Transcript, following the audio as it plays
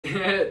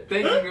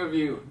Thinking of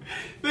you.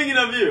 Thinking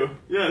of you.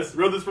 Yes,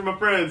 wrote this for my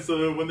friends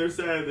so when they're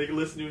sad they can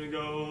listen to it and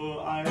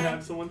go, I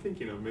have someone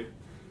thinking of me.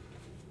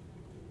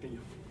 Thank you.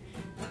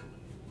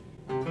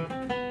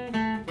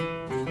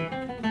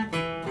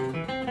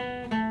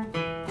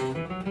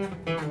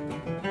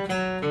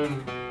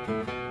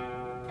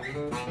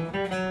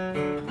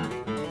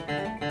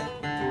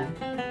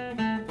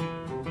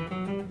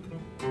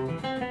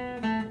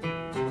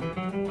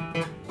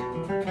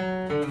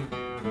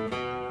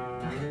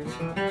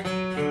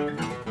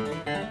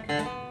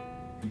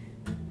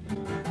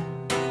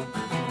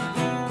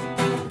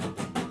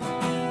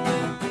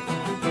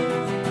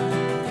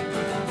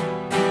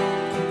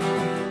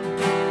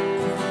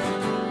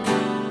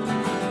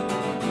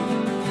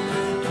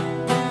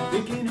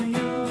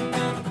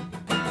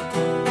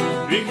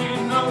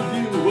 Thinking of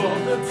you all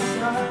the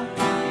time,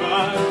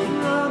 I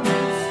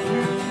promise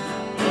you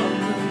I'll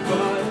be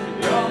by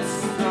your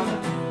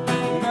side.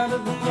 No matter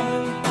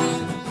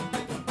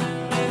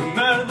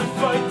the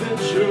fight that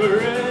you're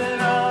in,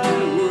 I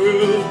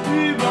will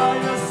be by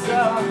your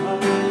side.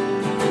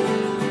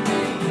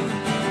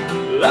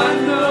 I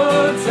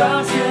know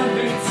times can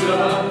be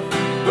tough,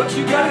 but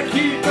you gotta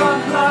keep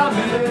on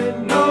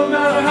climbing, no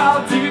matter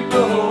how deep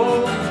the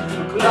hole.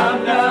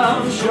 Climb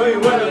down, show you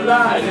where the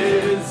light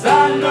is.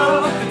 I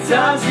know the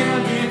times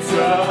can be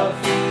tough,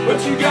 but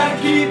you gotta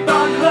keep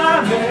on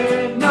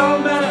climbing, no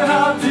matter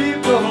how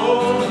deep the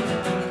hole.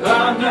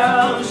 Climb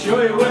down,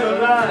 show you where the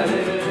light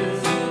is.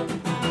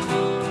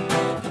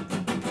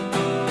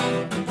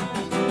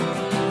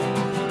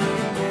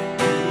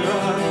 I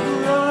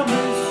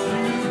promise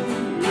you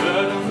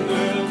that I'm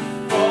there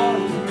for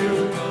you.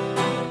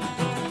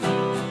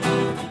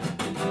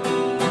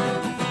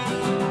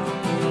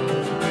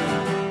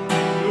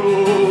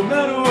 No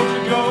matter what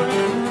you're going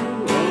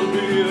through, I'll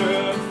be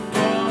there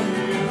for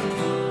you.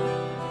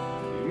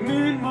 You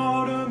mean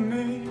more to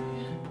me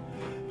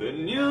than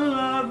you'll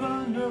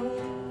ever know.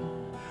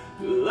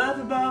 We laugh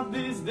about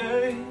these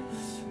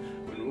days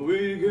when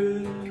we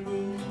get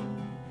old.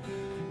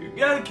 You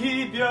gotta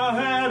keep your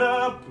head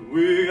up,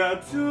 we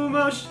got too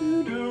much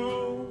to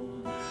do.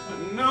 I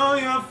know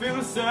you're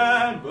feeling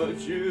sad, but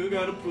you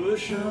gotta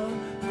push on.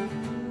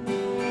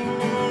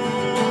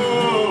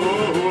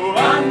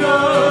 I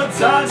know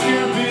times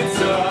can be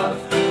tough,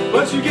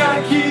 but you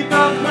gotta keep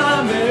on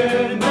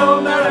climbing,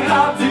 no matter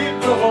how deep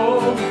the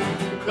hole.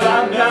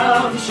 Climb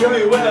down, show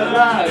you where the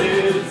light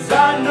is.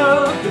 I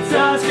know the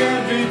times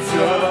can be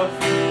tough,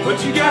 but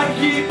you gotta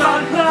keep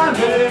on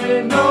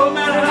climbing, no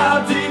matter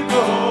how deep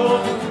the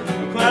hole.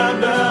 Climb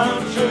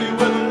down, show you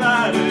where the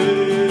light is.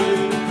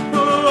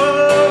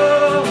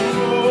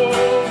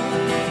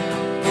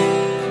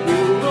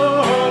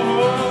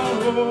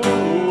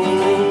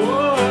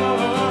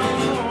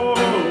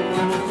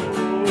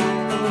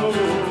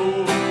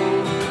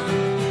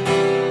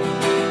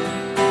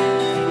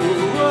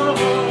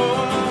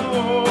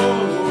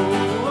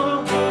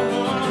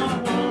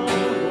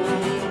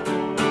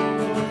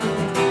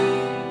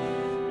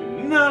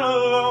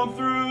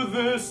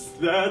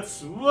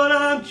 That's what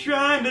I'm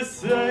trying to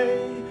say.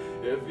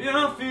 If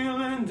you're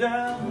feeling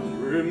down,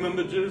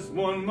 remember just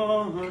one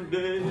more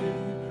day.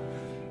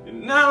 You're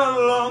not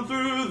alone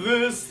through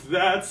this,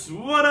 that's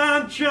what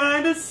I'm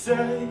trying to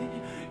say.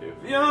 If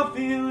you're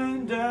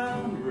feeling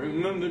down,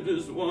 remember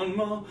just one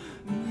more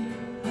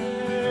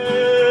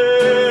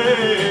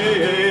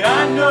day.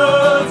 I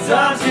know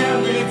times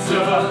can be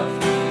tough,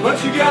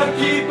 but you gotta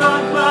keep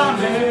on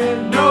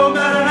climbing, no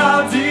matter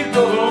how deep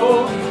the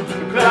hole.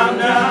 Climb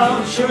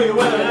down, show you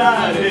where the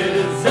light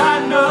is. I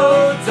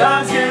know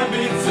times can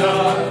be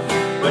tough,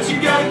 but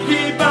you gotta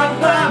keep on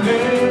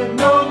climbing,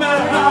 no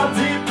matter how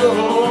deep the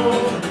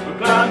hole.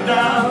 Climb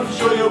down,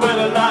 show you where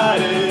the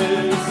light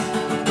is.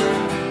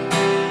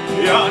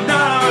 You're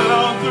not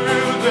alone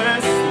through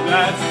this,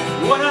 that's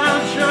what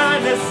I'm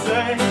trying to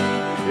say.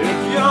 If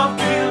you're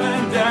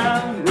feeling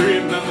down,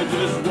 remember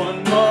just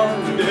one more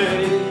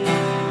day.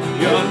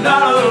 You're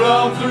not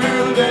alone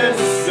through this,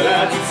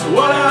 that's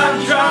what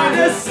I'm trying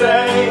to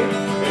say.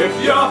 If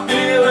you're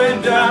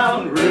feeling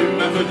down,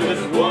 remember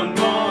just one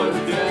more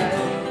day.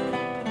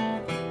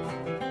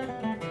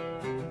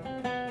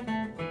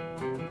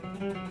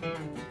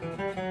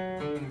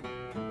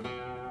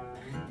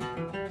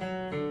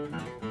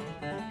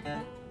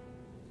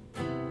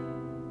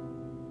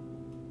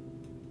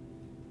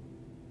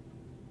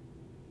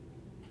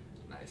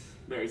 Nice.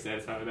 Very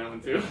satisfied with that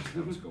one too.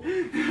 That was cool.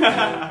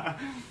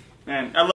 Man, I love